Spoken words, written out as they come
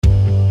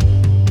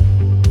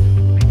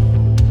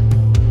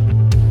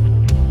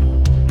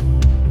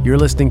You're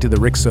listening to the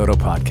Rick Soto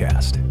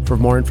Podcast. For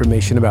more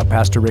information about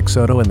Pastor Rick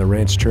Soto and the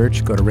Ranch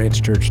Church, go to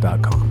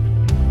ranchchurch.com.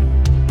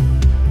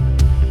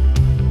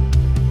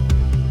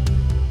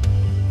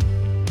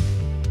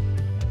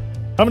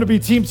 I'm going to be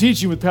team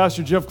teaching with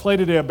Pastor Jeff Clay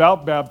today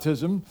about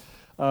baptism.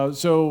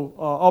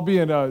 I'll be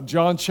in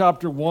John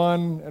chapter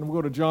 1, and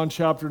we'll go to John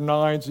chapter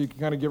 9, so you can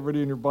kind of get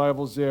ready in your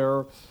Bibles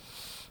there.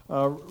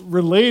 I'm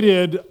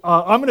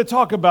going to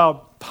talk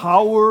about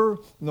power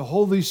and the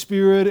Holy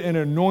Spirit and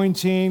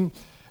anointing,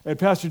 and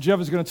Pastor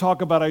Jeff is going to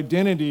talk about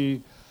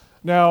identity.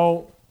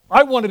 Now,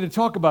 I wanted to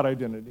talk about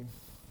identity,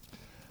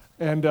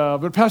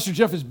 but Pastor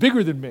Jeff is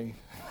bigger than me.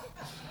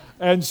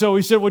 And so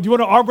he said, well, do you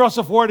want to arm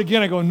wrestle for it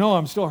again? I go, no,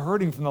 I'm still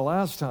hurting from the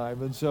last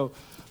time. And so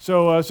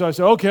I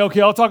said,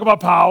 okay, I'll talk about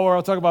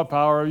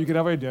power. You can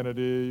have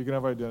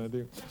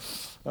identity.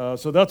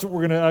 So that's what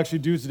we're going to actually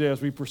do today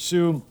as we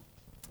pursue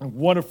a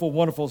wonderful,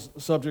 wonderful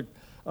subject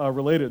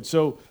related.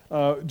 So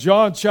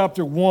John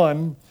chapter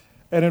 1,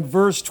 and in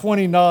verse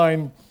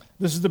 29,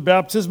 this is the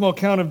baptismal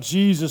account of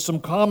Jesus, some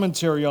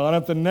commentary on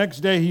it. The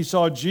next day he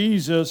saw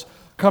Jesus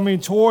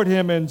coming toward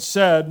him and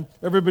said,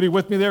 everybody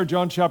with me there,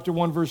 John chapter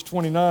 1, verse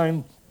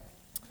 29,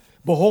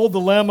 "Behold the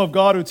Lamb of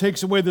God who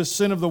takes away the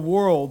sin of the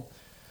world.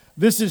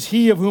 This is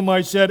he of whom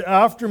I said,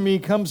 after me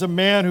comes a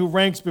man who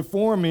ranks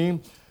before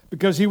me,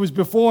 because he was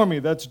before me."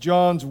 That's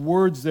John's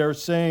words there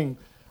saying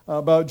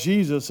about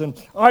Jesus. "And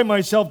I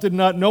myself did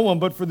not know him,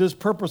 but for this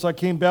purpose I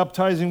came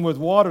baptizing with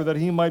water, that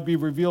he might be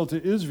revealed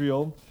to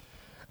Israel.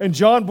 And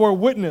John bore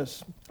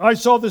witness. I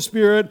saw the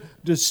Spirit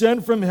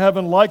descend from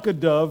heaven like a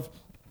dove,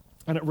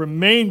 and it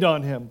remained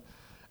on him.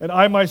 And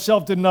I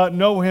myself did not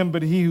know him,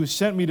 but he who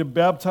sent me to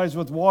baptize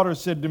with water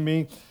said to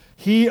me,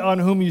 he on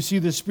whom you see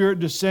the Spirit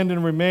descend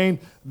and remain,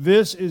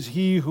 this is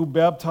he who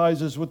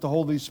baptizes with the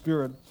Holy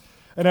Spirit.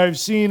 And I have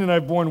seen and I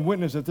have borne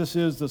witness that this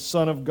is the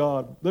Son of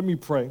God." Let me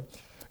pray.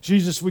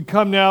 Jesus, we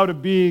come now to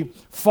be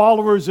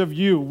followers of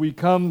you. We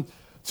come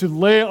to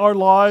lay our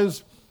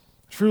lives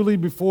truly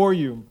before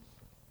you.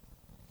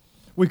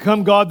 We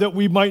come, God, that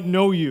we might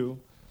know you,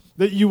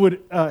 that you would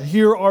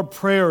hear our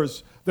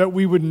prayers, that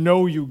we would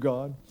know you,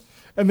 God,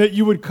 and that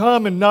you would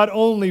come and not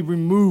only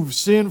remove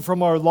sin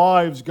from our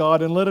lives,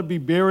 God, and let it be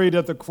buried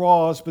at the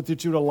cross, but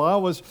that you'd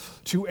allow us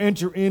to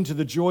enter into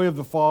the joy of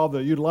the Father.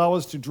 You'd allow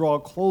us to draw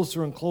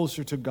closer and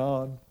closer to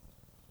God.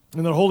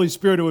 And the Holy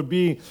Spirit, it would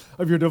be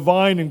of your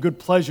divine and good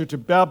pleasure to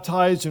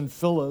baptize and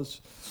fill us,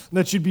 and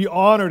that you'd be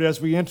honored as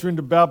we enter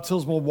into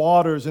baptismal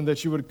waters, and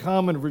that you would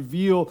come and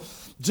reveal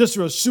just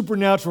through a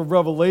supernatural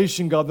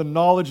revelation, God, the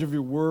knowledge of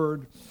your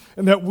word.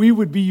 And that we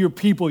would be your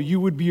people, you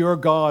would be our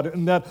God,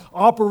 and that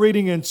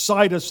operating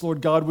inside us,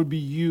 Lord God, would be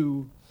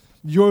you,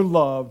 your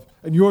love,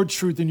 and your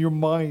truth, and your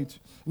might,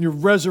 and your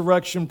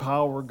resurrection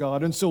power,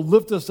 God. And so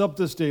lift us up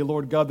this day,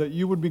 Lord God, that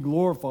you would be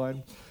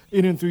glorified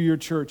in and through your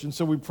church. And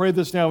so we pray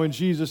this now in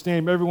Jesus'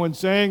 name. Everyone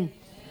saying,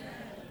 amen.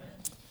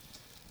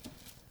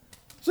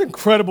 It's an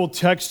incredible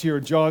text here,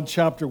 John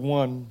chapter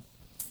 1.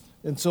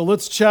 And so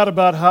let's chat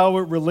about how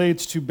it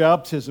relates to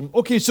baptism.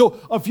 Okay,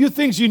 so a few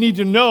things you need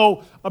to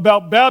know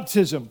about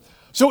baptism.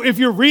 So if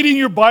you're reading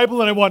your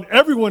Bible, and I want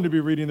everyone to be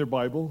reading their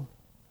Bible,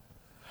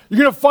 you're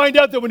going to find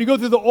out that when you go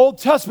through the Old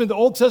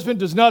Testament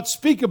does not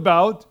speak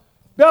about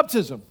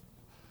baptism.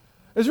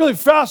 It's really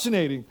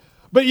fascinating.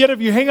 But yet if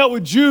you hang out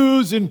with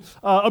Jews and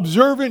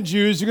observant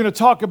Jews, you're going to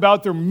talk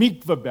about their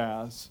mikvah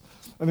baths.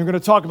 And they're going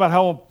to talk about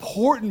how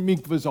important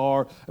mikvahs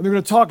are. And they're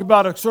going to talk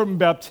about a certain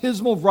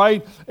baptismal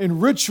rite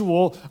and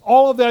ritual.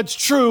 All of that's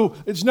true.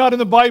 It's not in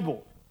the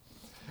Bible.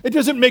 It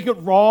doesn't make it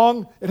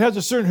wrong. It has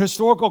a certain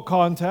historical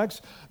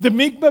context. The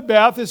mikvah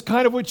bath is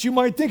kind of what you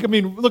might think. I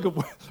mean, look,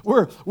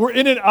 we're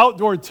in an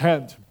outdoor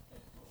tent.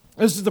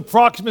 This is the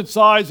approximate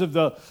size of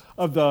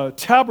the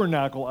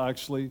tabernacle,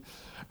 actually.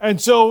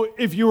 And so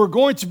if you were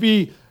going to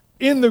be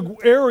in the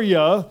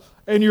area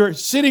and you're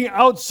sitting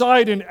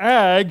outside in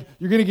ag,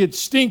 you're going to get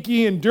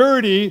stinky and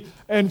dirty,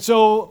 and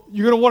so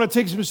you're going to want to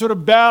take some sort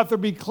of bath or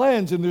be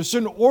cleansed, and there's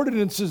certain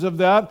ordinances of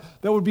that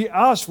would be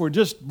asked for,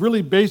 just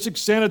really basic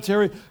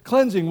sanitary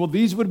cleansing. Well,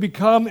 these would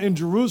become in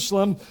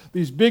Jerusalem,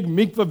 these big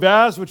mikvah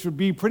baths, which would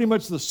be pretty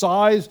much the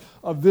size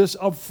of this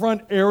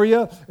upfront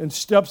area, and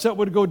steps that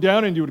would go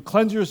down, and you would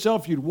cleanse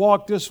yourself, you'd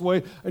walk this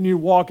way, and you'd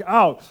walk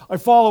out. I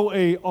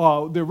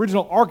follow the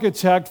original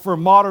architect for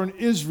modern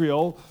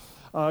Israel,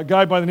 a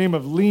guy by the name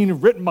of Lean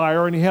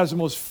Rittmeyer, and he has the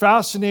most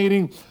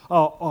fascinating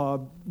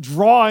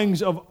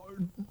drawings of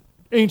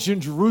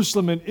ancient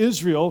Jerusalem and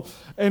Israel,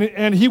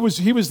 and he was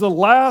the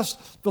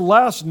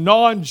last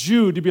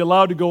non-Jew to be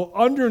allowed to go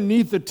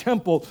underneath the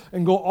temple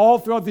and go all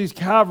throughout these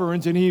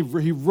caverns, and he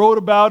wrote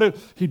about it,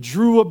 he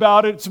drew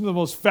about it, some of the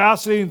most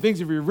fascinating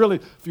things. If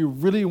you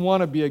really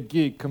want to be a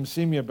geek, come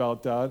see me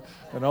about that,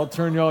 and I'll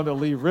turn you on to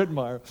Lee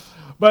Rittmeyer.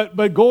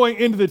 But going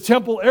into the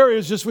temple area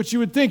is just what you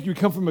would think. You'd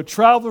come from a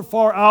traveler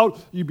far out,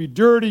 you'd be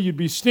dirty, you'd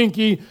be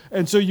stinky,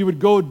 and so you would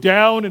go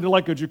down into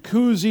like a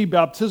jacuzzi,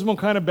 baptismal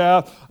kind of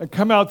bath, and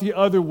come out the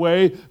other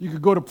way. You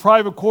could go to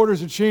private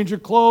quarters and change your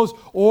clothes,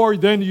 or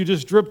then you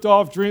just dripped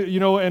off,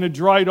 and it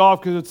dried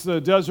off because it's the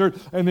desert,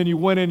 and then you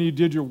went in and you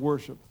did your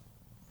worship.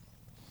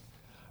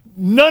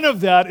 None of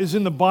that is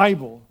in the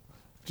Bible,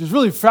 which is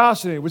really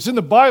fascinating. What's in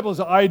the Bible is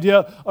the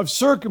idea of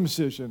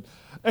circumcision.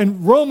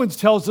 And Romans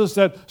tells us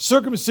that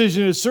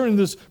circumcision is certainly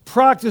this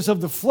practice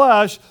of the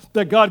flesh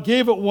that God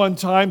gave at one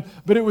time,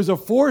 but it was a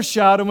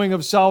foreshadowing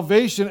of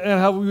salvation and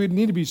how we would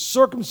need to be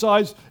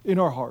circumcised in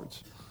our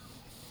hearts.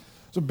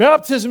 So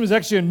baptism is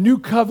actually a New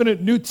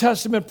Covenant, New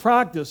Testament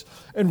practice.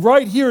 And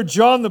right here,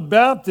 John the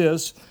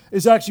Baptist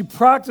is actually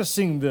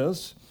practicing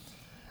this.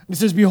 He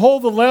says,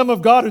 "Behold the Lamb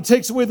of God who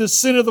takes away the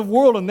sin of the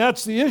world," and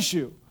that's the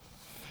issue.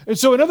 And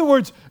so, in other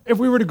words, if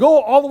we were to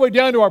go all the way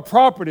down to our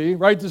property,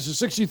 right, this is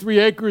 63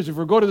 acres, if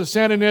we go to the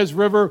San Ynez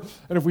River,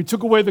 and if we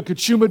took away the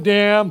Kachuma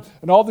Dam,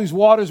 and all these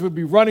waters would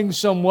be running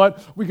somewhat,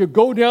 we could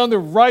go down there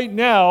right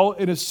now,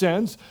 in a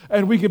sense,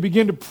 and we could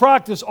begin to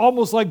practice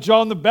almost like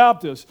John the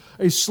Baptist,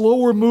 a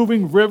slower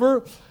moving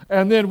river,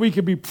 and then we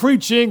could be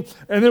preaching,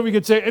 and then we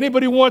could say,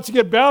 anybody wants to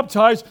get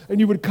baptized, and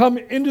you would come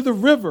into the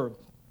river.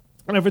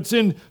 And if it's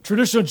in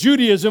traditional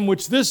Judaism,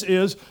 which this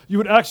is, you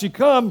would actually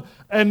come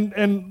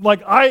and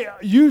like I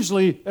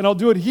usually, and I'll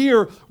do it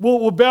here,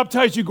 we'll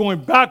baptize you going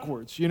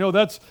backwards. You know,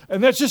 that's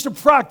just a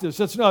practice.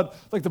 That's not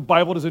like the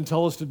Bible doesn't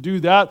tell us to do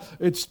that.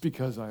 It's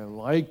because I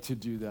like to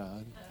do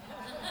that.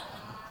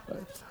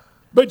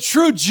 But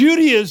true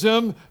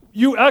Judaism,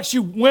 you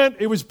actually went,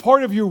 it was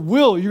part of your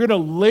will. You're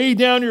going to lay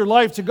down your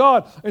life to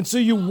God. And so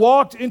you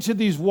walked into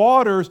these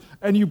waters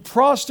and you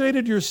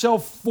prostrated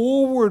yourself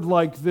forward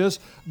like this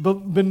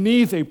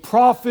beneath a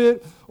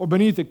prophet or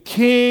beneath a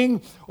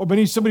king or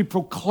beneath somebody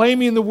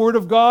proclaiming the word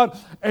of God.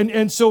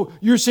 And so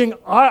you're saying,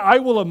 I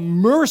will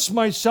immerse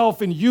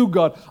myself in you,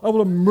 God. I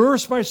will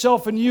immerse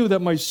myself in you,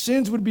 that my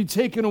sins would be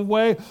taken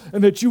away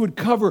and that you would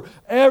cover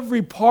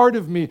every part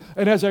of me.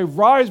 And as I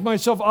rise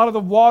myself out of the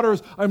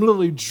waters, I'm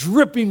literally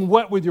dripping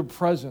wet with your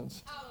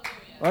presence.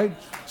 Right?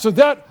 So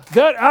that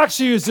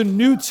actually is a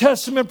New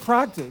Testament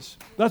practice.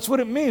 That's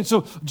what it means.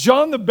 So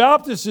John the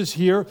Baptist is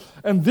here,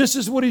 and this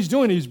is what he's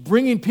doing. He's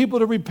bringing people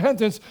to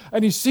repentance,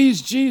 and he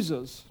sees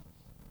Jesus.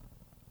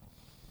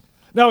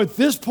 Now, at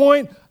this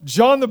point,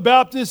 John the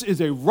Baptist is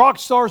a rock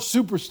star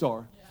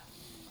superstar.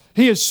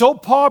 He is so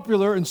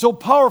popular and so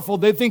powerful,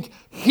 they think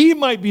he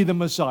might be the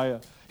Messiah.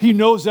 He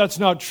knows that's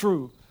not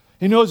true.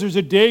 He knows there's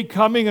a day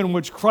coming in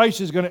which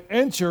Christ is going to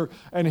enter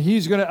and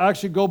he's going to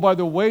actually go by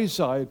the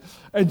wayside.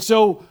 And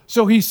so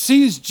he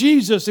sees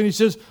Jesus and he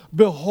says,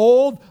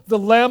 "Behold the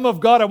Lamb of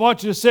God." I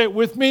want you to say it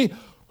with me.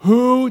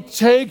 "Who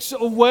takes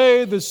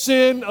away the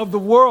sin of the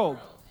world."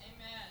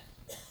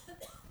 Amen.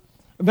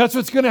 And that's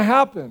what's going to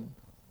happen.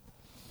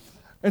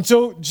 And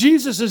so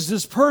Jesus is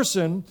this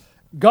person,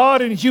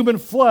 God in human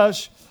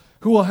flesh,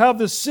 who will have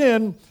the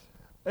sin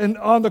and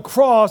on the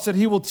cross that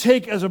he will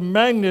take as a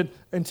magnet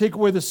and take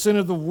away the sin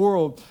of the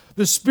world.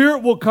 The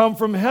Spirit will come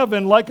from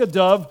heaven like a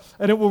dove,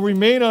 and it will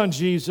remain on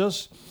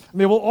Jesus. And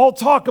they will all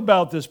talk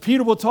about this.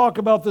 Peter will talk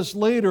about this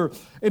later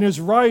in his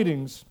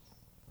writings.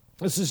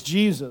 This is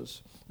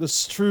Jesus,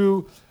 this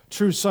true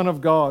Son of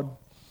God.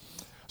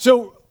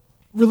 So,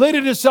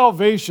 related to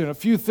salvation, a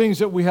few things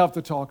that we have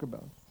to talk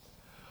about.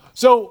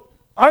 So,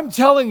 I'm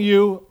telling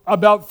you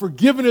about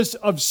forgiveness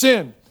of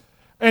sin.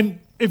 And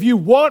if you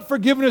want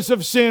forgiveness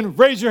of sin,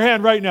 raise your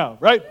hand right now,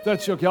 right?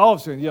 That's okay. All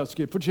of sin. Yes,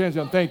 okay. Put your hands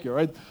down. Thank you,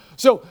 right?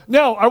 So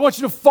now I want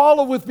you to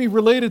follow with me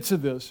related to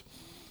this.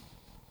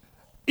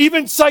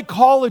 Even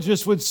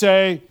psychologists would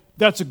say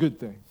that's a good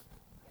thing.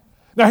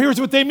 Now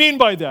here's what they mean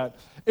by that.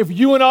 If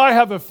you and I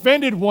have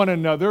offended one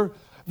another,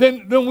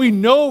 then we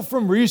know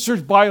from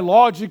research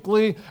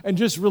biologically and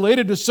just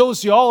related to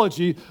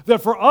sociology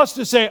that for us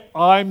to say,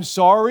 "I'm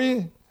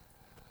sorry,"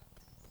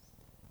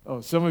 oh,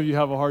 some of you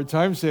have a hard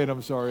time saying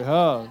 "I'm sorry,"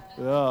 huh?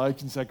 Yeah, I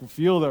can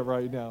feel that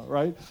right now,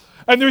 right?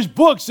 And there's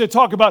books that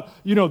talk about,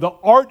 the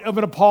art of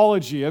an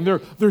apology, and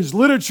there's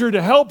literature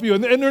to help you,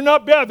 and they're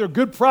not bad. They're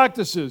good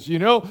practices,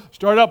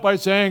 Start out by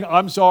saying,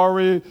 "I'm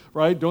sorry,"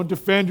 right? Don't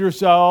defend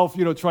yourself,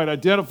 try to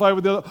identify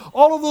with the other.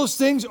 All of those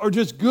things are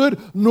just good,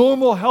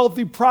 normal,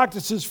 healthy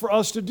practices for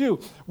us to do.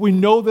 We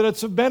know that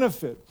it's a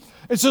benefit.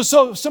 And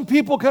so some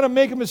people kind of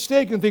make a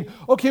mistake and think,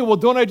 okay, well,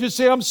 don't I just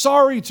say I'm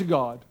sorry to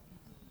God?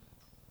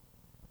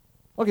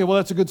 Okay, well,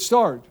 that's a good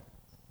start.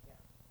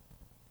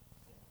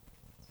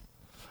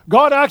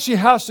 God actually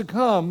has to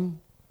come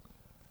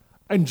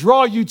and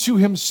draw you to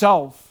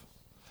himself.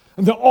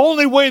 And the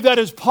only way that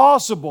is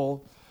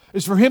possible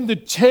is for him to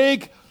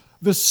take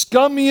the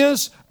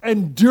scummiest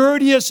and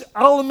dirtiest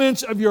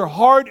elements of your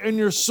heart and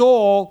your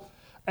soul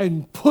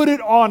and put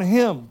it on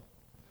him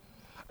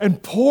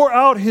and pour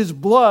out his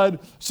blood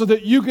so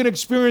that you can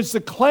experience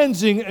the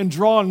cleansing and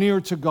draw near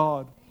to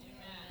God.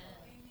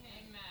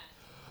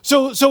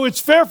 So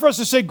it's fair for us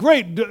to say,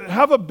 great,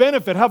 have a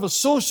benefit, have a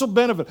social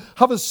benefit,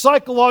 have a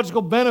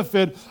psychological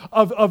benefit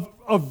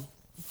of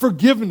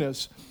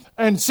forgiveness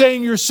and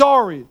saying you're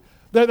sorry.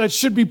 That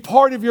should be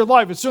part of your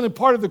life. It's certainly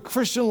part of the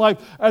Christian life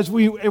if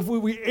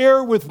we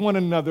err with one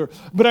another.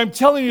 But I'm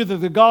telling you that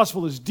the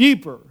gospel is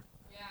deeper.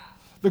 Yeah.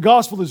 The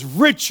gospel is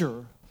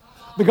richer.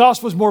 The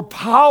gospel is more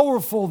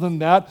powerful than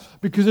that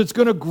because it's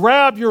going to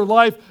grab your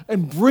life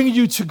and bring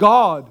you to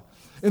God.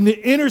 in the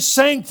inner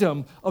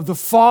sanctum of the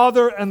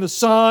Father and the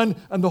Son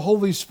and the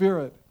Holy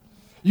Spirit.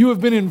 You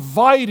have been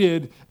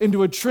invited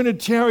into a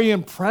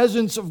Trinitarian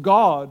presence of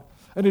God.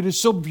 And it is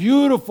so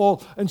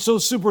beautiful and so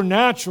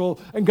supernatural,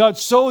 and God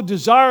so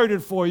desired it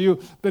for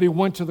you that he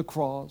went to the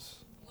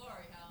cross.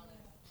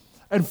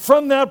 And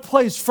from that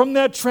place, from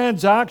that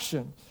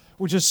transaction,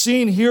 which is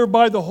seen here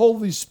by the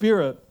Holy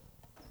Spirit,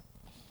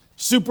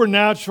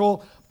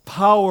 supernatural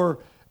power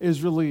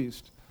is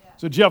released.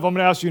 So Jeff, I'm going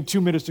to ask you in 2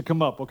 minutes to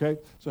come up, okay?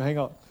 So hang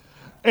on.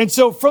 And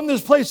so from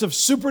this place of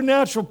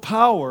supernatural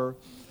power,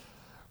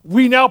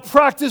 we now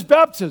practice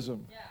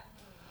baptism.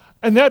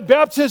 And that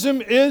baptism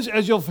is,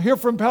 as you'll hear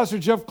from Pastor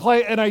Jeff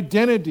Clay, an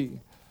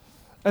identity.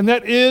 And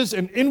that is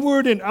an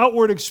inward and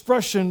outward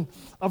expression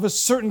of a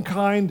certain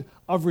kind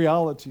of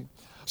reality.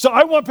 So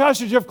I want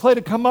Pastor Jeff Clay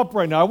to come up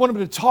right now. I want him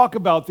to talk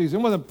about these. I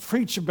want him to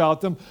preach about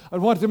them. I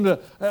want him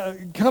to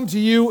come to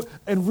you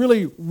and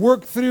really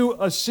work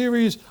through a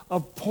series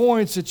of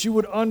points that you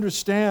would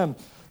understand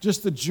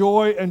just the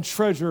joy and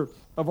treasure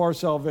of our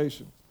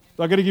salvation.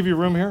 So I got to give you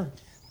room here?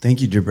 Thank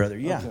you, dear brother.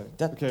 Yeah. Okay.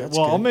 That's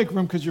well, good. I'll make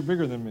room because you're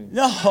bigger than me.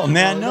 No,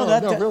 man, no, I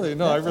like good.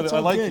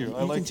 you.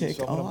 I like you.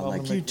 So I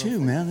like you too,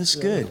 room. man. That's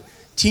good.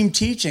 Team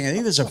teaching. I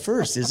think that's a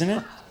first, isn't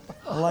it?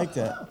 I like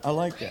that.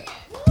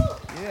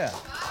 Yeah.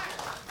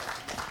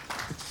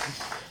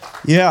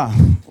 Yeah.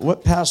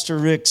 What Pastor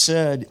Rick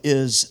said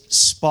is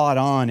spot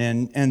on.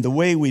 And the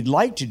way we'd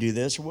like to do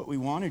this, or what we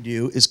want to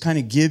do, is kind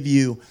of give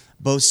you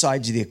both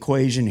sides of the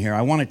equation here.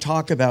 I want to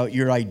talk about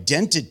your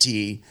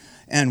identity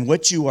and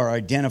what you are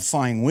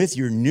identifying with,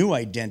 your new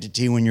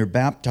identity when you're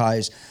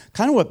baptized,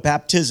 kind of what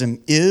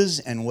baptism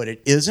is and what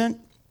it isn't.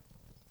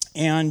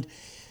 And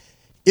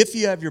if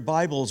you have your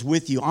Bibles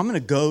with you, I'm going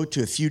to go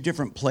to a few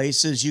different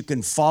places. You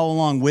can follow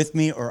along with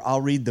me, or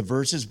I'll read the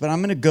verses, but I'm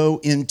going to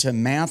go into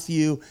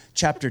Matthew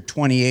chapter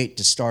 28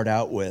 to start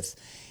out with.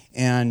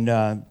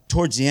 And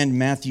towards the end,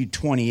 Matthew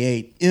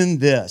 28, in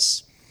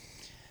this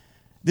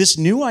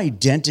new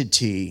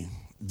identity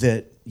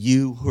that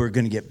you who are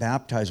going to get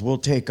baptized will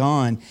take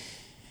on,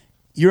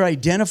 you're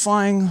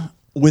identifying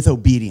with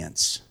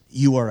obedience.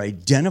 You are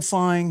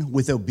identifying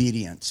with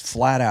obedience,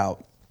 flat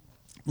out.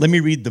 Let me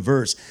read the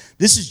verse.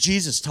 This is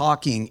Jesus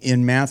talking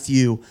in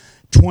Matthew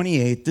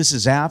 28. This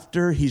is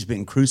after he's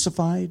been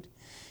crucified,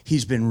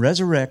 he's been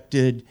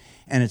resurrected,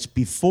 and it's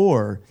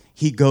before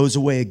he goes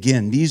away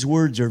again. These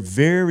words are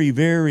very,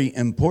 very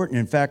important.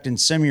 In fact, in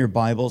some of your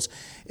Bibles,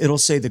 it'll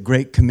say the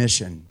Great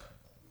Commission.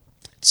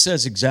 It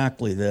says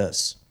exactly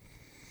this.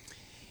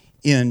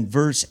 In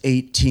verse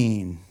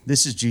 18,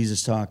 this is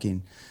Jesus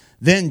talking.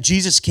 Then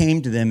Jesus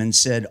came to them and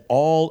said,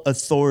 "All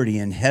authority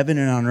in heaven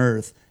and on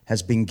earth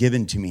has been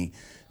given to me.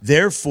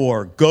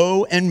 Therefore,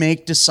 go and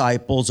make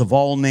disciples of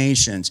all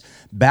nations,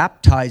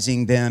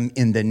 baptizing them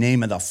in the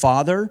name of the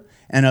Father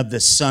and of the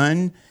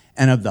Son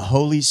and of the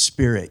Holy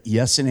Spirit."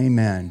 Yes and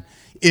amen.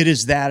 It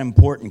is that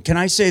important. Can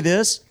I say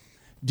this,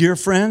 dear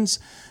friends?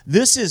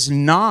 This is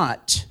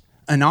not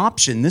an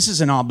option. This is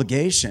an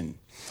obligation.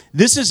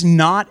 This is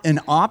not an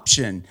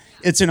option.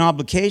 It's an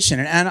obligation.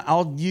 And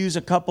I'll use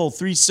a couple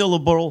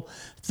three-syllable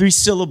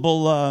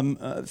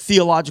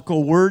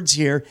theological words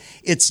here.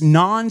 It's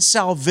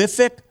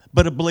non-salvific,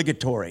 but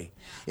obligatory.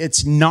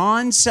 It's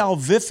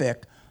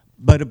non-salvific,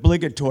 but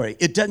obligatory.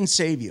 It doesn't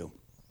save you.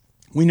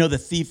 We know the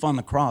thief on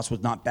the cross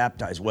was not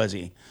baptized, was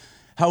he?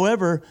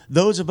 However,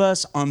 those of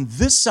us on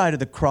this side of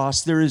the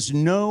cross, there is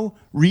no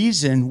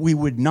reason we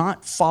would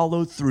not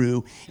follow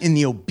through in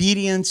the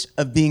obedience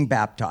of being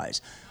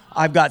baptized.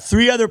 I've got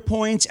 3 other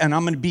points, and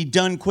I'm going to be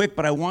done quick,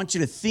 but I want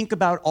you to think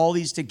about all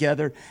these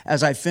together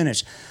as I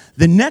finish.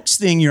 The next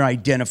thing you're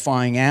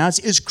identifying as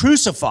is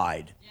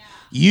crucified. Yeah.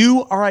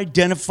 You are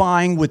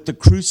identifying with the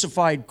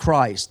crucified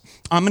Christ.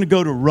 I'm going to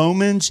go to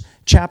Romans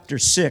chapter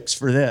 6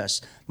 for this.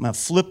 I'm going to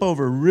flip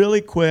over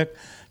really quick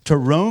to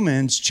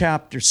Romans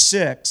chapter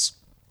 6.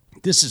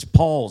 This is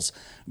Paul's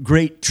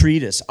great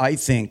treatise, I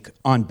think,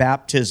 on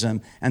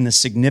baptism and the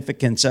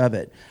significance of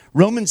it.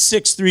 Romans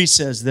 6:3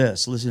 says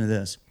this. Listen to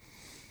this.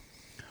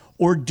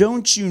 "Or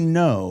don't you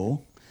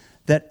know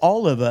that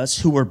all of us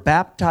who were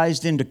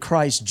baptized into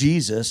Christ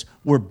Jesus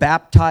were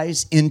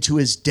baptized into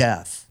his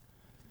death?"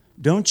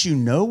 Don't you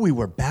know we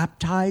were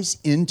baptized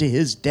into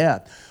his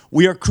death?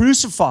 We are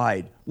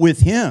crucified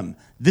with him.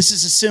 This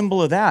is a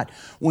symbol of that.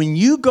 When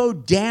you go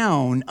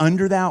down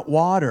under that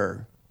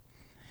water,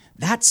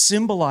 that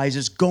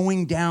symbolizes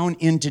going down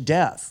into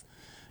death.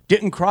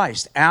 Didn't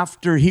Christ,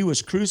 after he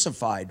was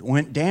crucified,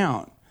 went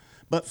down?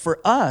 But for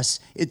us,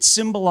 it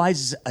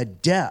symbolizes a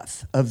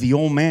death of the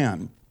old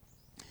man.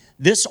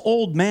 This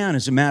old man,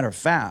 as a matter of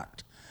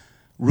fact,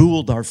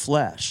 ruled our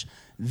flesh.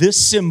 This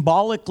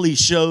symbolically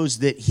shows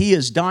that he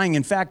is dying.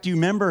 In fact, you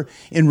remember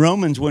in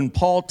Romans when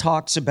Paul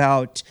talks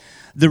about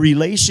the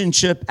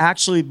relationship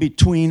actually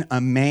between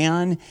a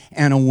man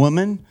and a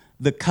woman,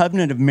 the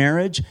covenant of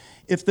marriage.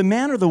 If the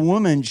man or the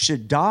woman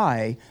should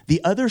die,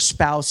 the other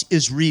spouse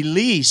is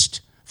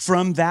released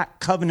from that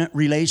covenant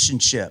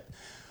relationship.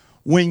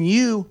 When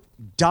you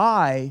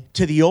die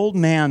to the old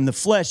man, the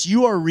flesh,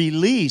 you are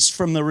released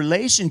from the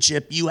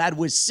relationship you had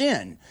with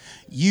sin.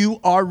 You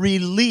are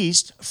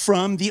released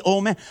from the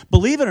old man.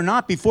 Believe it or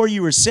not, before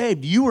you were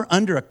saved, you were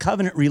under a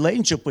covenant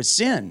relationship with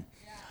sin.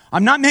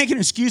 I'm not making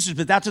excuses,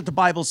 but that's what the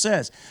Bible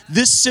says.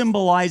 This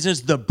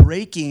symbolizes the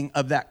breaking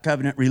of that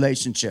covenant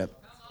relationship.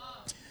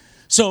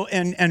 So,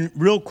 and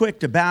real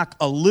quick to back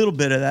a little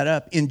bit of that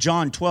up, in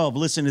John 12,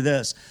 listen to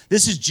this.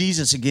 This is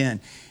Jesus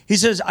again. He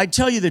says, I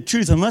tell you the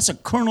truth, unless a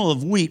kernel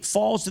of wheat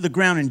falls to the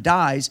ground and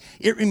dies,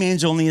 it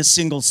remains only a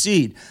single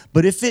seed.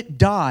 But if it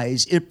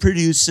dies, it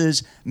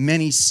produces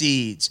many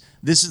seeds.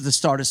 This is the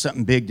start of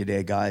something big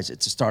today, guys.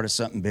 It's the start of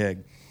something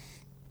big.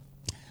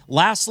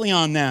 Lastly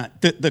on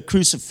that, the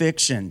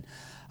crucifixion.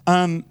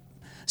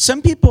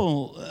 Some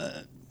people,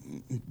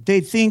 they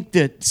think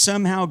that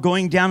somehow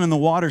going down in the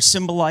water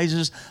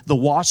symbolizes the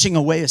washing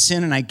away of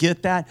sin, and I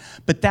get that,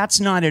 but that's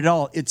not at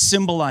all. It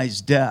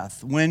symbolized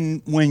death.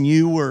 When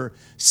you were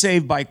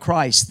saved by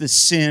Christ, the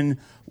sin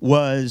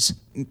was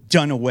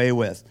done away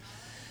with.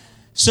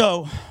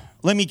 So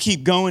let me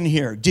keep going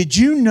here. Did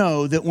you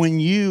know that when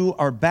you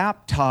are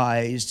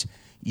baptized,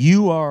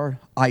 you are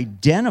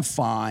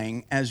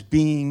identifying as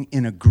being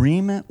in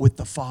agreement with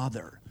the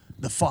Father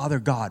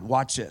God?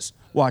 Watch this.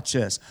 Watch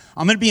this.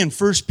 I'm going to be in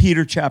 1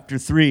 Peter chapter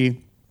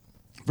 3,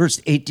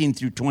 verse 18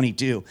 through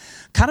 22.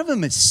 Kind of a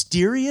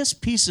mysterious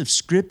piece of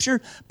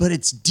scripture, but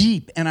it's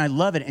deep, and I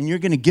love it, and you're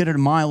going to get it a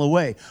mile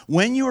away.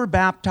 When you are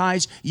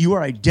baptized, you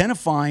are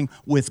identifying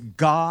with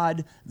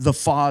God the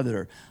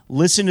Father.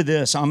 Listen to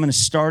this. I'm going to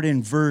start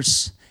in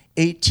verse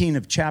 18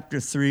 of chapter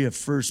 3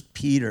 of 1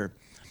 Peter.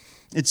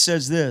 It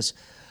says this,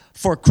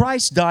 for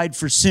Christ died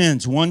for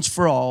sins once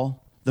for all,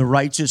 the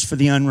righteous for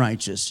the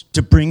unrighteous,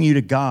 to bring you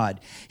to God.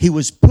 He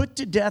was put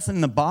to death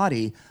in the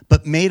body,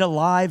 but made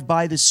alive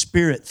by the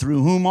Spirit,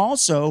 through whom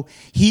also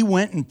he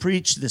went and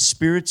preached the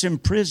spirits in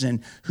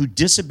prison who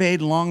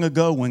disobeyed long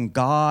ago when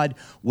God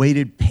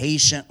waited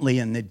patiently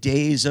in the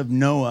days of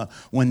Noah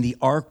when the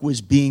ark was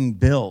being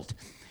built.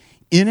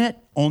 In it,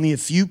 only a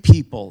few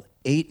people,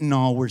 8 in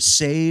all, were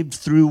saved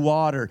through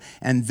water,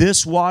 and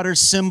this water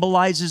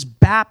symbolizes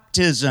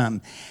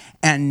baptism.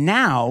 And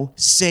now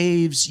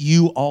saves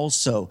you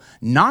also.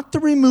 Not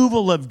the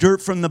removal of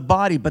dirt from the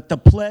body, but the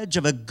pledge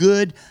of a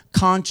good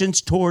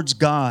conscience towards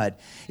God.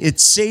 It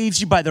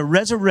saves you by the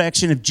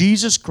resurrection of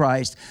Jesus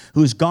Christ,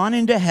 who has gone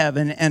into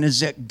heaven and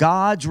is at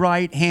God's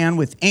right hand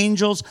with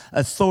angels,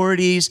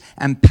 authorities,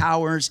 and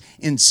powers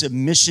in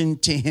submission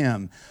to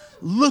him.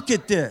 Look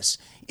at this.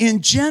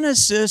 In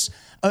Genesis,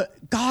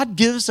 God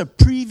gives a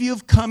preview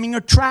of coming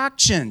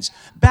attractions.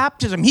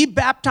 Baptism. He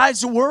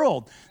baptized the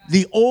world.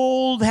 The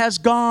old has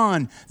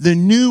gone. The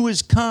new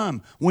has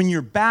come. When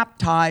you're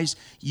baptized,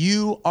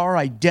 you are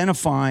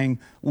identifying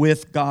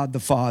with God the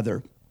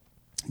Father.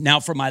 Now,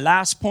 for my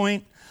last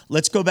point,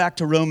 let's go back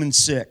to Romans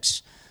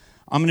 6.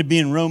 I'm going to be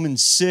in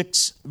Romans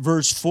 6,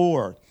 verse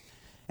 4.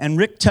 And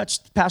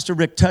Pastor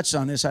Rick touched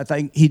on this. I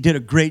think he did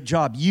a great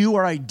job. You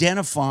are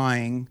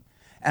identifying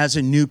as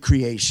a new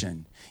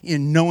creation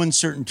in no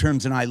uncertain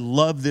terms, and I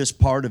love this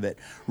part of it.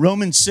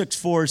 Romans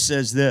 6:4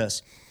 says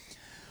this,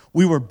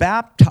 we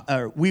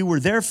were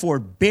therefore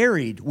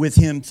buried with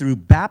him through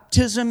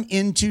baptism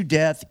into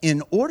death,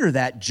 in order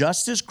that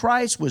just as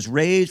Christ was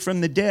raised from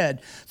the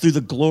dead through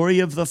the glory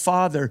of the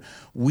Father,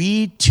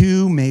 we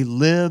too may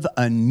live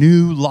a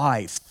new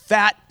life.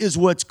 That is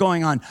what's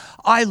going on.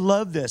 I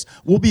love this.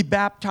 We'll be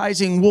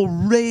baptizing. We'll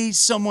raise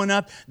someone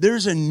up.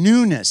 There's a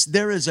newness.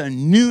 There is a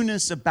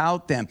newness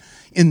about them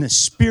in the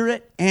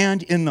spirit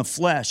and in the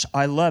flesh.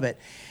 I love it.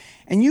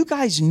 And you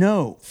guys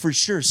know for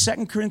sure,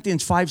 2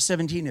 Corinthians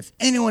 5:17, if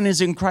anyone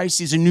is in Christ,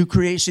 he's a new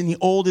creation. The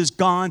old is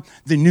gone,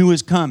 the new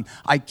has come.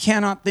 I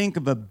cannot think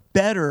of a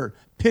better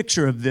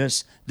picture of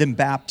this than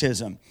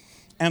baptism.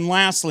 And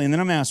lastly, and then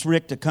I'm going to ask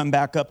Rick to come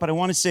back up, but I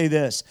want to say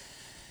this.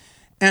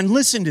 And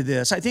listen to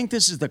this. I think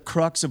this is the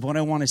crux of what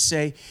I want to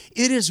say.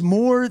 It is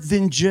more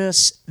than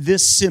just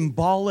this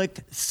symbolic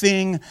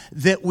thing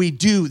that we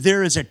do.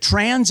 There is a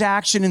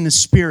transaction in the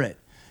spirit.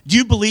 Do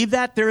you believe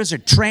that? There is a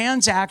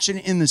transaction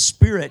in the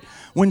spirit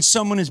when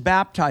someone is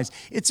baptized.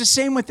 It's the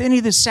same with any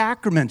of the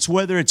sacraments,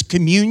 whether it's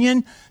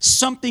communion,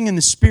 something in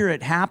the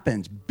spirit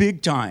happens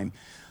big time.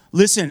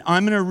 Listen,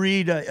 I'm going to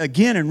read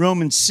again in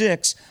Romans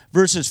 6,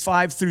 verses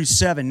 5 through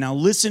 7. Now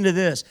listen to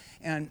this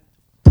and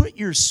put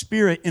your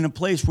spirit in a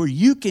place where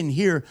you can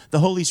hear the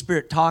Holy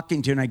Spirit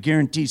talking to you, and I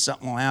guarantee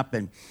something will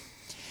happen.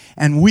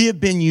 And we have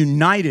been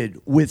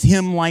united with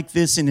him like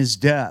this in his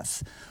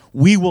death.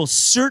 We will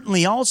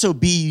certainly also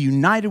be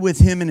united with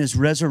him in his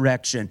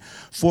resurrection.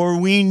 For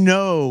we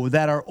know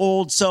that our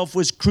old self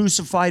was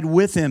crucified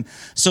with him,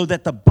 so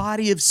that the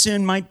body of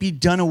sin might be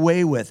done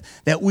away with,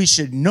 that we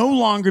should no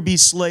longer be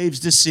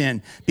slaves to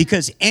sin,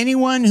 because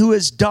anyone who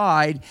has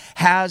died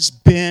has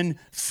been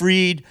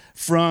freed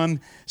from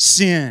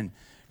sin.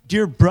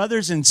 Dear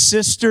brothers and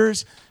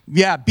sisters,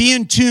 be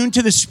in tune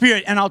to the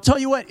Spirit. And I'll tell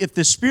you what, if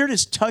the Spirit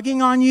is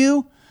tugging on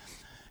you,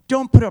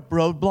 don't put up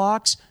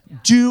roadblocks.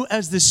 Do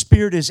as the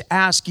Spirit is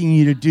asking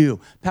you to do.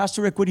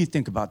 Pastor Rick, what do you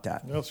think about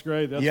that? That's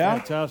great. That's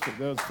fantastic.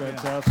 That's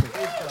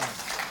fantastic.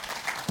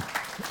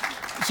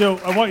 So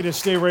I want you to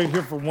stay right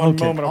here for one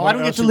moment. Oh, I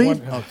don't get to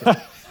leave? Okay.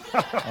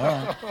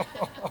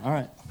 All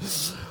right.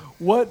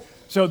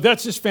 So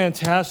that's just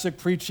fantastic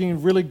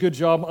preaching. Really good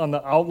job on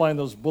the outline,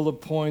 those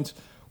bullet points.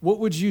 What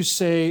would you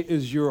say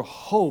is your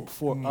hope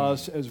for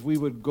us as we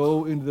would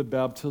go into the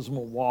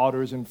baptismal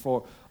waters and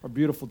for our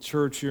beautiful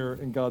church here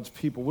and God's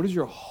people? What is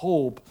your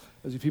hope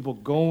as you people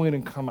go in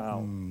and come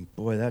out?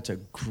 Boy, that's a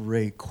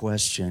great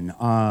question.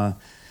 I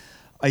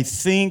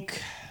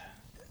think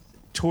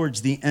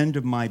towards the end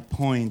of my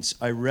points,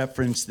 I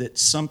referenced that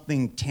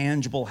something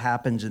tangible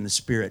happens in the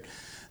Spirit.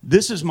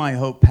 This is my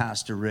hope,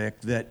 Pastor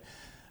Rick, that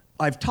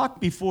I've talked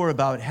before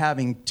about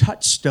having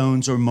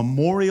touchstones or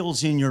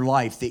memorials in your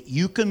life that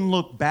you can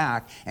look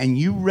back and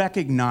you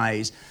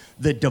recognize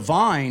the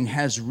divine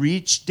has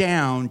reached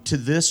down to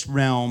this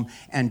realm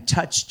and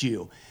touched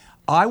you.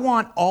 I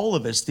want all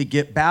of us to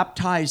get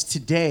baptized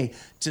today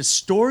to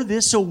store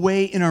this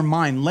away in our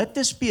mind. Let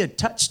this be a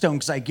touchstone,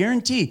 because I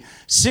guarantee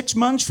 6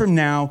 months from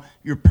now,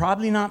 you're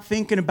probably not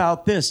thinking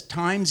about this.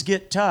 Times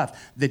get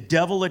tough. The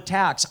devil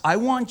attacks. I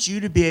want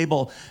you to be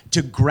able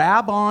to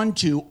grab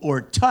onto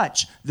or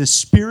touch the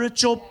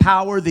spiritual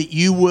power that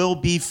you will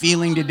be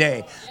feeling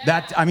today.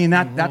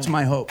 That's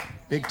my hope,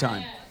 big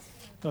time.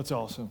 That's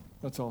awesome.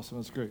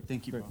 That's great.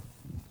 Thank you, great. Bob.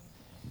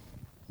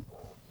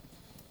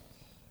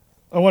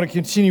 I want to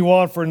continue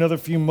on for another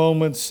few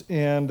moments,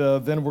 and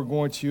then we're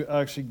going to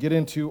actually get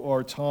into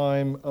our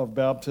time of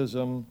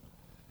baptism.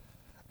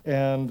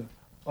 And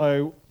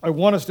I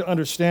want us to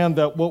understand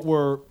that what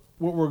we're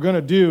going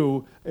to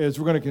do is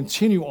we're going to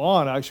continue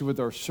on actually with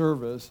our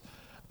service,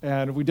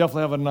 and we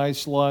definitely have a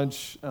nice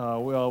lunch.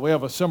 We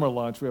have a summer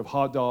lunch. We have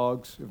hot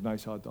dogs. We have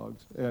nice hot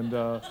dogs, and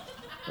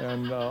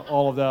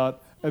all of that.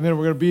 And then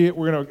we're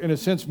going to in a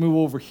sense move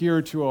over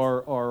here to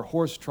our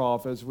horse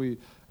trough as we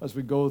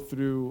go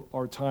through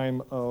our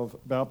time of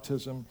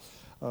baptism.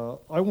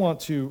 I want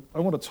to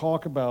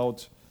talk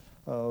about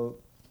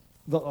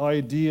the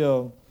idea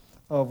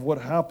of what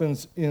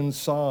happens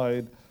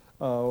inside.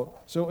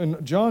 So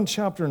in John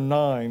chapter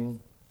 9,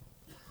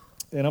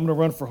 and I'm going to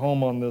run for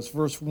home on this,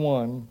 verse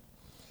 1.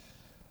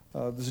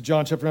 This is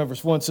John chapter 9,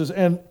 verse 1. It says,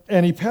 and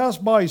he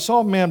passed by, he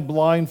saw a man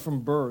blind from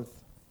birth.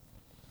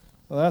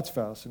 Well, that's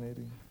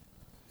fascinating.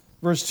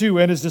 Verse 2,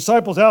 and his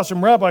disciples asked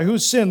him, Rabbi, who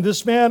sinned,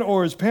 this man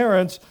or his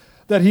parents,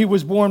 that he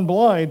was born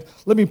blind?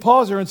 Let me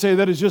pause there and say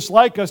that is just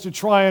like us to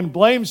try and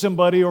blame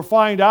somebody or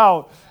find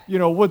out,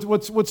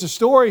 what's the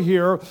story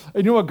here. And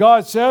you know what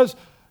God says?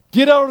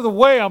 Get out of the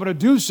way, I'm going to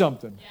do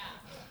something.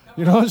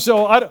 Yeah.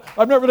 So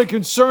I'm not really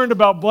concerned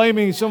about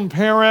blaming some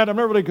parent. I'm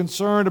not really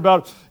concerned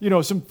about,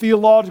 some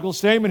theological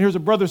statement. Here's a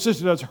brother or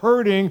sister that's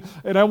hurting,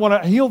 and I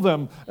want to heal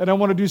them, and I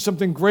want to do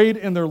something great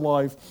in their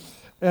life.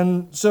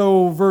 And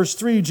so verse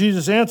 3,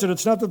 Jesus answered,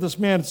 it's not that this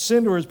man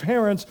sinned or his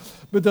parents,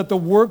 but that the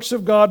works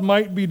of God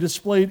might be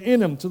displayed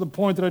in him, to the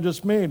point that I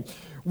just made.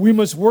 We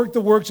must work the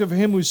works of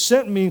him who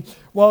sent me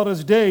while it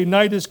is day.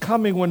 Night is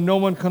coming when no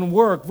one can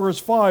work. Verse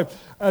 5,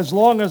 as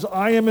long as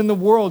I am in the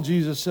world,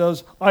 Jesus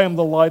says, I am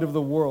the light of the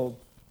world.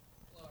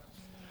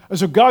 And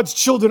so God's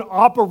children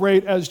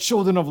operate as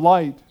children of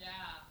light.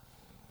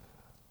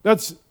 Yeah.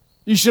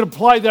 You should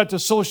apply that to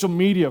social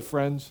media,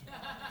 friends.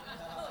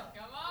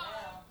 Come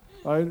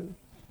on. Right?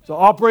 So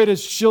operate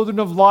as children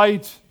of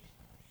light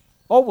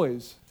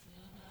always.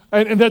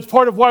 And that's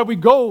part of why we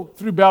go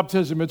through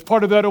baptism. It's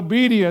part of that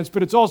obedience,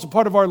 but it's also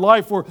part of our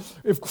life where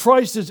if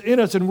Christ is in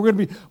us and we're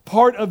going to be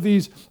part of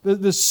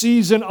the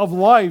season of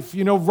life.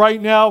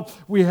 Right now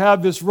we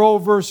have this Roe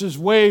versus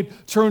Wade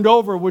turned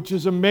over, which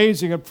is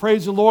amazing. And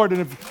praise the Lord.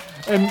 And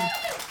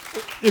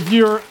if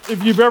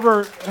you've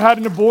ever had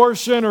an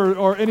abortion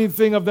or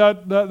anything of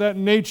that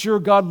nature,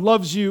 God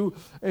loves you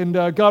and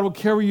God will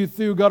carry you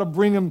through. God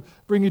will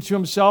bring you to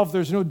himself.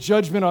 There's no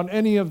judgment on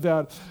any of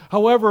that.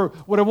 However,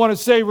 what I want to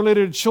say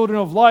related to children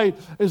of light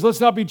is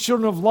let's not be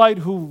children of light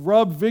who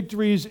rub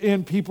victories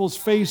in people's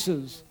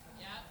faces.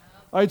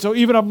 All right, so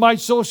even on my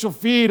social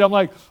feed, I'm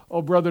like,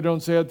 oh, brother,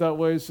 don't say it that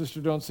way.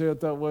 Sister, don't say it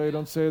that way.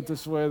 Don't say it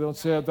this way. Don't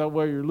say it that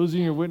way. You're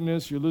losing your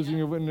witness. You're losing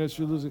your witness.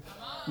 You're losing.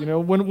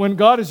 When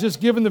God has just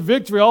given the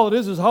victory, all it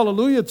is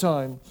hallelujah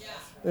time.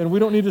 And we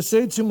don't need to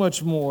say too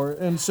much more.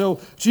 And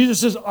so Jesus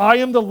says, I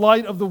am the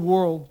light of the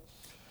world.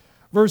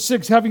 Verse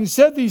 6, having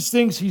said these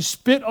things, he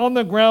spit on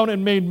the ground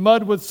and made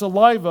mud with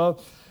saliva.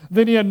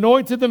 Then he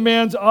anointed the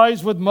man's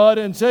eyes with mud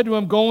and said to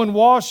him, go and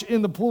wash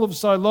in the pool of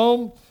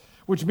Siloam,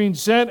 which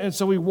means sent. And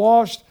so he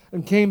washed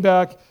and came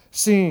back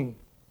seeing.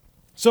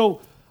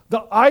 So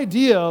the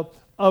idea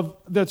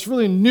that's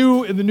really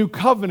new in the new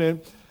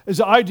covenant is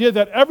the idea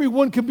that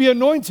everyone can be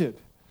anointed.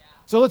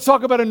 So let's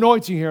talk about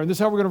anointing here, and this is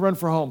how we're going to run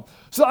for home.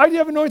 So the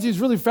idea of anointing is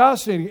really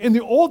fascinating. In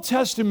the Old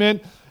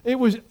Testament, it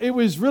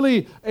was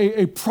really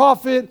a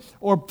prophet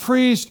or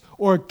priest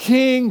or a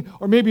king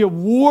or maybe a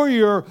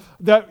warrior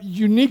that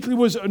uniquely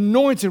was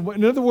anointed.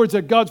 In other words,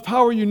 that God's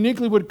power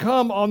uniquely would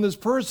come on this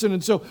person.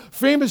 And so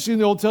famously in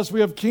the Old Testament,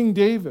 we have King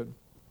David,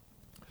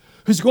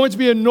 who's going to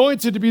be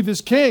anointed to be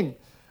this king.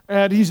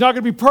 And he's not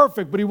going to be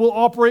perfect, but he will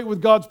operate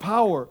with God's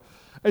power.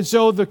 And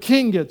so the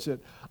king gets it.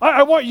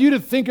 I want you to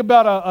think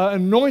about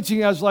an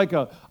anointing as like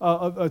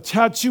a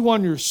tattoo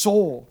on your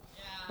soul.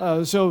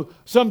 So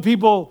some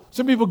people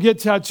get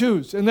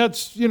tattoos, and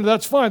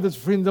that's fine. That's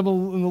between them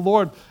and the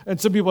Lord. And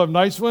some people have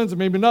nice ones, and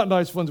maybe not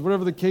nice ones,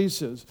 whatever the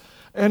case is.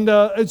 And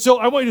so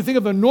I want you to think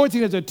of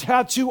anointing as a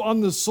tattoo on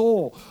the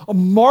soul, a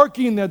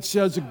marking that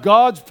says that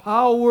God's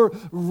power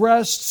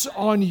rests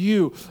on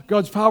you.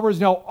 God's power is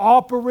now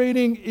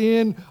operating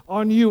in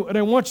on you. And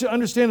I want you to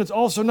understand it's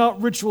also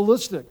not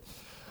ritualistic.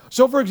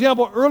 So, for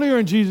example, earlier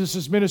in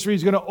Jesus' ministry,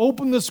 he's going to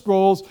open the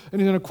scrolls,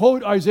 and he's going to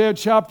quote Isaiah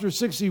chapter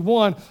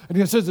 61, and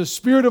he says, the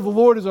Spirit of the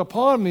Lord is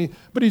upon me,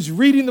 but he's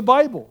reading the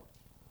Bible.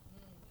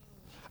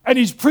 And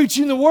he's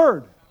preaching the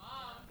Word.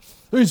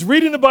 He's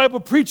reading the Bible,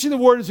 preaching the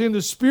Word, and saying,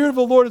 the Spirit of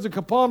the Lord is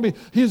upon me.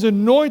 He has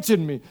anointed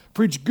me.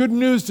 Preach good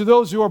news to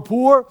those who are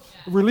poor,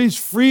 release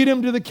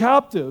freedom to the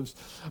captives.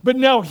 But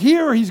now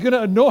here, he's going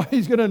to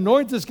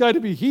anoint this guy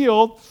to be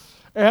healed.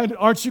 And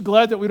aren't you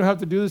glad that we don't have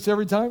to do this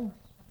every time?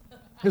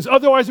 Because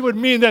otherwise it would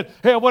mean that,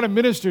 hey, I want to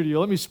minister to you.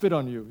 Let me spit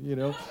on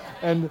you,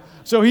 And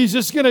so he's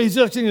just going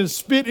to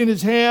spit in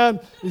his hand.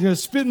 He's going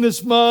to spit in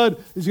this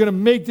mud. He's going to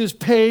make this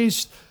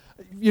paste.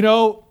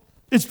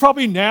 It's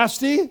probably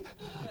nasty.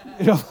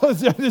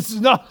 This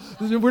is not,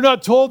 we're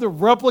not told to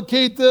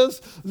replicate this.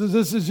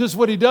 This is just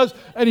what he does.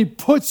 And he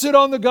puts it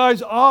on the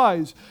guy's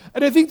eyes.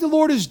 And I think the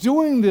Lord is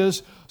doing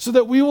this so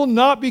that we will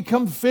not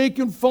become fake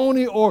and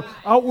phony or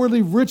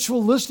outwardly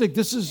ritualistic.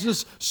 This is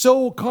just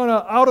so kind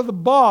of out of the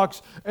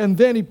box. And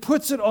then he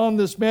puts it on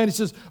this man. He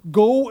says,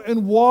 go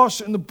and wash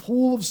in the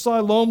pool of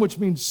Siloam, which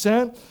means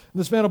sent. And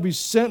this man will be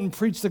sent and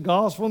preach the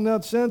gospel in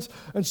that sense.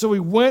 And so he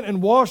went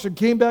and washed and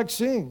came back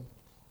seeing.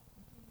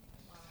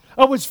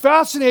 And what's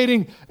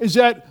fascinating is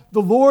that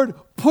the Lord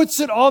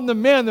puts it on the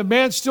man. The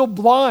man's still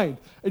blind.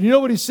 And you know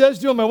what he says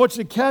to him? I want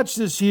you to catch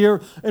this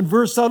here in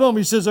verse Siloam.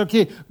 He says,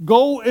 okay,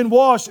 go and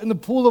wash in the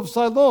pool of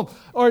Siloam.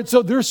 All right,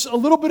 so there's a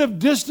little bit of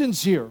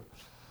distance here.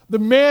 The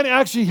man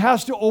actually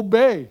has to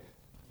obey.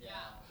 Yeah,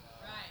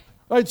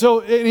 right,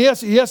 so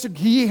and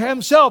he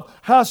himself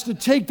has to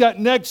take that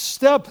next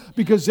step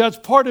because that's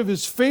part of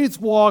his faith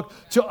walk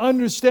to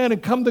understand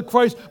and come to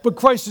Christ, but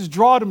Christ has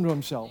drawn him to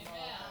himself.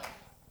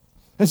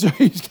 And so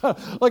he's got,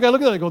 I look at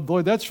that, I go,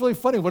 Lord, that's really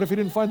funny. What if he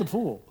didn't find the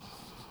pool?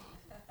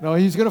 No,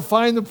 he's going to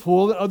find the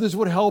pool, that others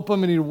would help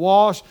him, and he'd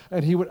wash,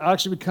 and he would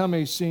actually become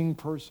a seeing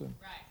person.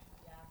 Right.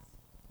 Yes.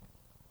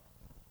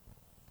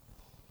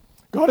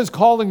 God is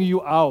calling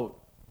you out.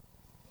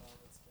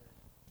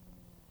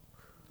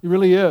 He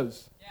really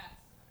is. Yes.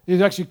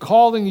 He's actually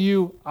calling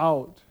you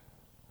out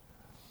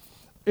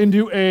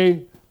into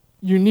a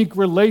unique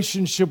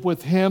relationship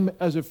with him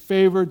as a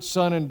favored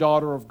son and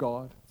daughter of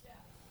God.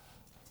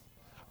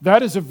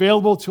 That is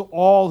available to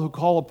all who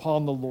call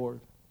upon the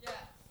Lord. Yes.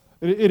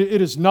 It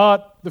is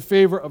not the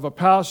favor of a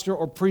pastor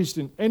or priest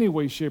in any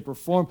way, shape, or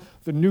form.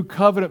 The new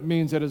covenant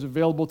means that it is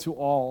available to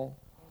all.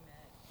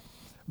 Amen.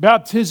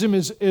 Baptism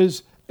is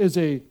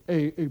a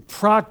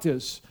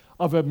practice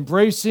of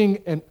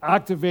embracing and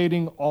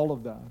activating all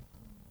of that.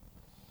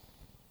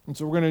 And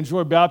so we're going to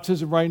enjoy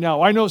baptism right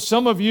now. I know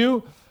some of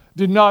you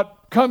did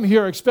not come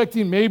here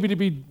expecting maybe to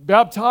be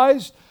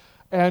baptized,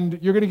 and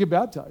you're going to get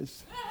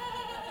baptized.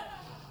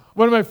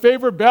 One of my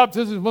favorite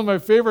baptisms, one of my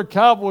favorite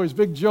cowboys,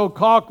 Big Joe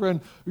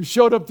Cochran, who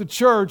showed up to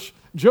church.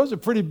 Joe's a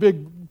pretty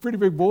big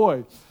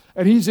boy.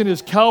 And he's in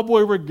his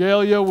cowboy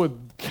regalia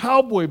with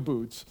cowboy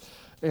boots.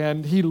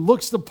 And he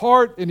looks the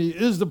part, and he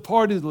is the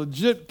part. He's a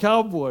legit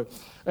cowboy.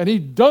 And he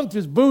dunked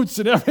his boots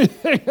and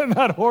everything in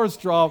that horse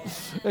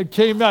trough and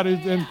came out.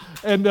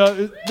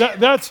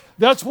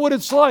 That's what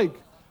it's like.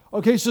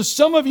 Okay, so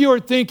some of you are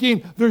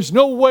thinking, there's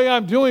no way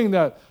I'm doing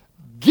that.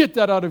 Get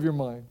that out of your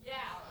mind. Yeah.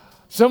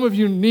 Some of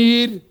you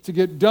need to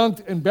get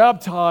dunked and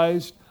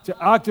baptized to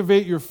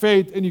activate your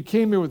faith, and you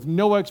came here with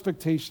no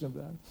expectation of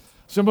that.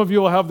 Some of you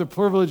will have the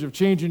privilege of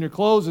changing your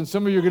clothes, and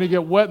some of you are going to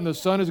get wet, and the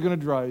sun is going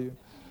to dry you.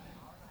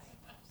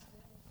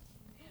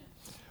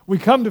 We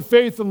come to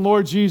faith in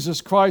Lord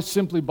Jesus Christ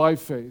simply by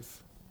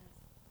faith.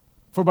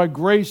 For by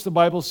grace, the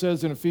Bible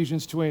says in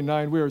Ephesians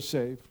 2:9, we are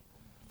saved.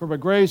 For by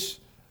grace,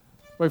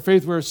 by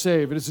faith, we are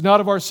saved. It is not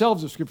of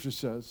ourselves, the Scripture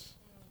says.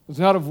 It's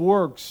not of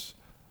works,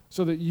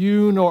 so that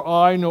you nor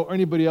I nor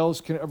anybody else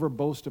can ever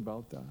boast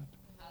about that.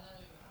 Hallelujah.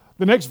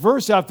 The next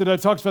verse after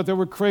that talks about that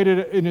we're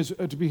created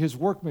to be his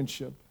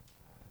workmanship.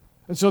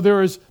 And so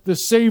there is the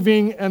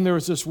saving and there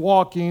is this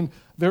walking.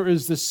 There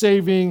is the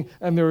saving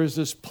and there is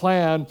this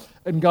plan.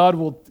 And God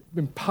will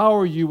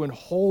empower you and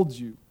hold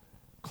you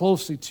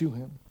closely to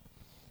him.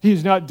 He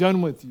is not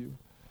done with you.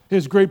 He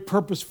has great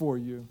purpose for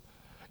you.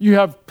 You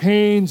have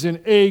pains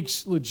and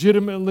aches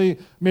legitimately,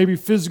 maybe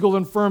physical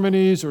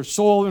infirmities or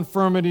soul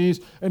infirmities,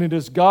 and it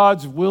is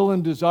God's will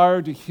and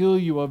desire to heal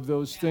you of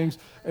those things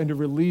and to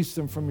release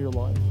them from your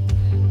life.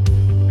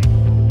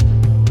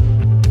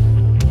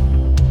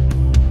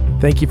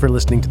 Thank you for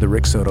listening to the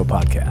Rick Soto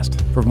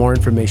Podcast. For more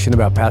information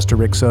about Pastor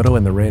Rick Soto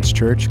and the Ranch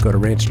Church, go to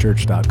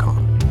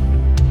ranchchurch.com.